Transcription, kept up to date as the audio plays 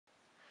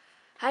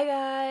Hi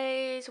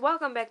guys,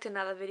 welcome back to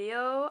another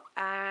video,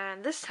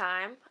 and this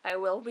time I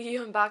will be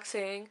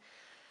unboxing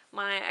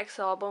my Exo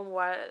album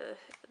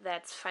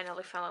that's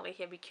finally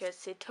here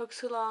because it took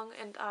so long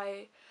and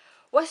I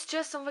was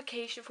just on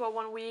vacation for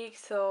 1 week,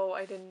 so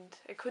I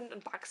couldn't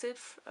unbox it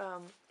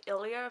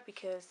earlier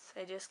because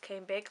I just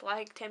came back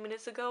like 10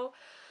 minutes ago,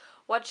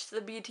 watched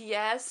the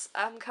BTS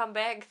come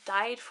back,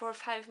 died for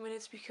 5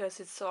 minutes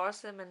because it's so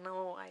awesome, and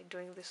now I'm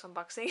doing this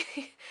unboxing.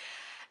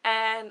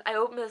 And I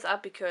opened this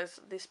up because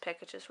this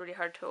package is really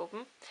hard to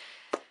open.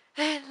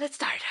 And let's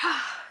start.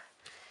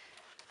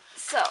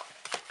 So,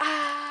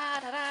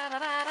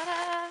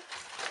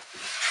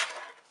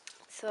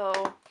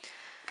 so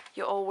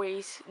you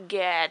always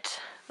get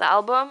the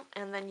album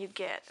and then you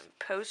get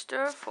a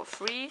poster for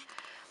free.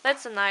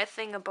 That's a nice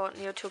thing about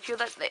Neo Tokyo,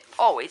 that they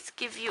always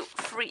give you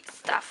free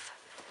stuff.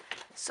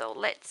 So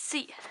let's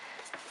see.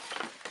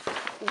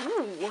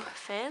 Ooh,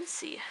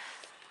 fancy.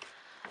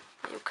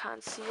 You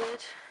can't see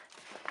it,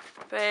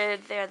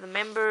 but they're the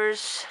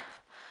members,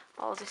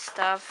 all this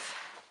stuff.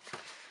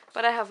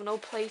 But I have no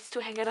place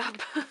to hang it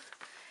up.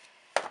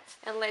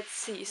 And let's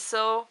see.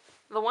 So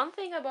the one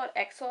thing about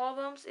EXO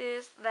albums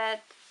is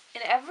that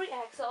in every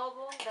EXO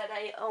album that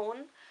I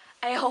own,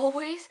 I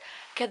always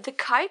get the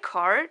Kai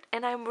card,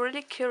 and I'm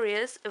really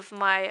curious if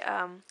my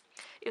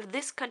if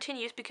this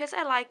continues, because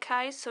I like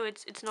Kai, so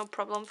it's no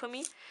problem for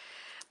me.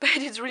 But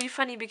it's really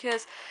funny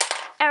because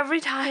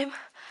every time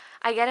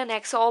I get an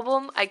EXO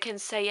album, I can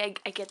say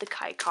I get the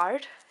Kai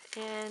card.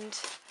 And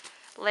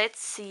let's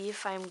see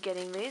if I'm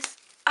getting this.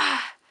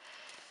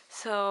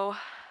 So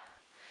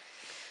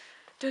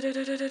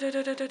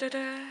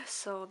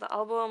so the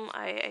album,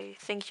 I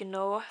think you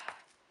know.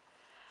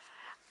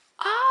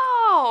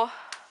 Oh,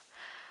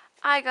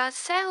 I got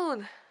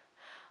Sehun.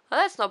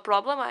 Well, that's no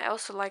problem. I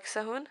also like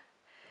Sehun,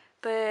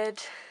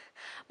 but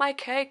my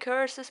K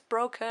curse is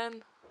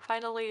broken.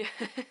 Finally,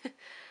 you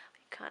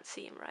can't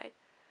see him, right?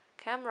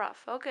 Camera,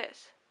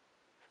 focus,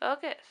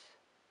 focus.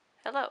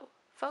 Hello,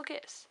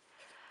 focus.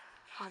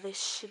 Oh, this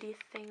shitty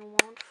thing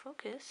won't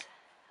focus.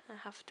 I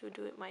have to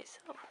do it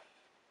myself.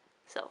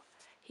 So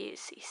here you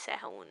see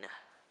Sehun,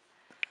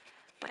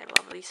 my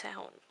lovely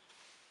Sehun.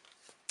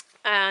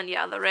 And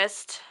yeah, the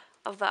rest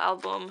of the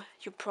album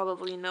you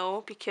probably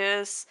know,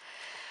 because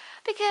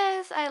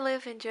I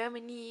live in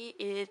Germany.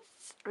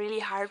 It's really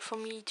hard for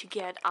me to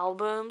get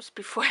albums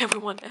before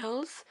everyone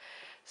else.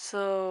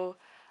 So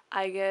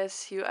I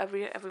guess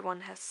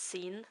everyone has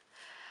seen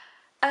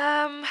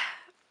the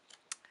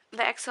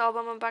X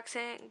album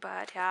unboxing,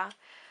 but yeah.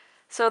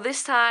 So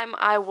this time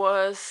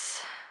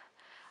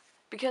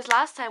because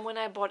last time when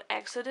I bought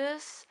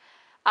Exodus,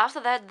 after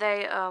that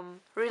they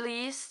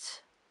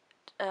released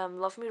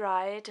Love Me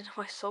Right, and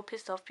I was so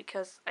pissed off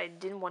because I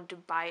didn't want to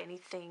buy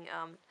anything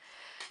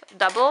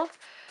double.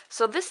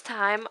 So this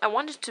time I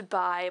wanted to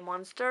buy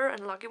Monster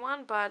and Lucky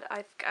One, but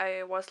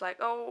I was like,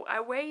 oh,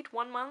 I wait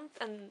 1 month,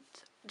 and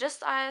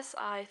just as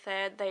I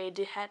thought, they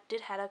did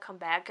had a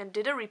comeback and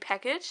did a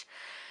repackage.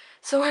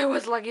 So I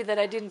was lucky that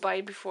I didn't buy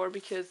it before,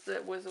 because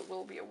it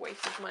will be a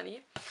waste of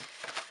money.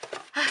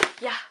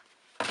 Yeah.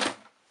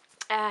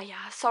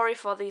 Yeah, sorry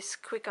for this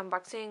quick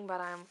unboxing,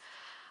 but I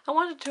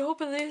wanted to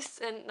open this,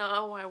 and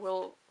now I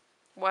will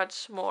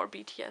watch more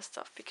BTS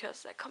stuff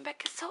because that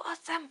comeback is so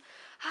awesome.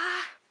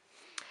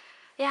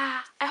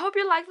 Yeah, I hope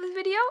you liked this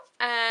video,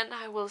 and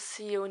I will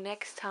see you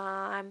next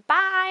time.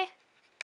 Bye!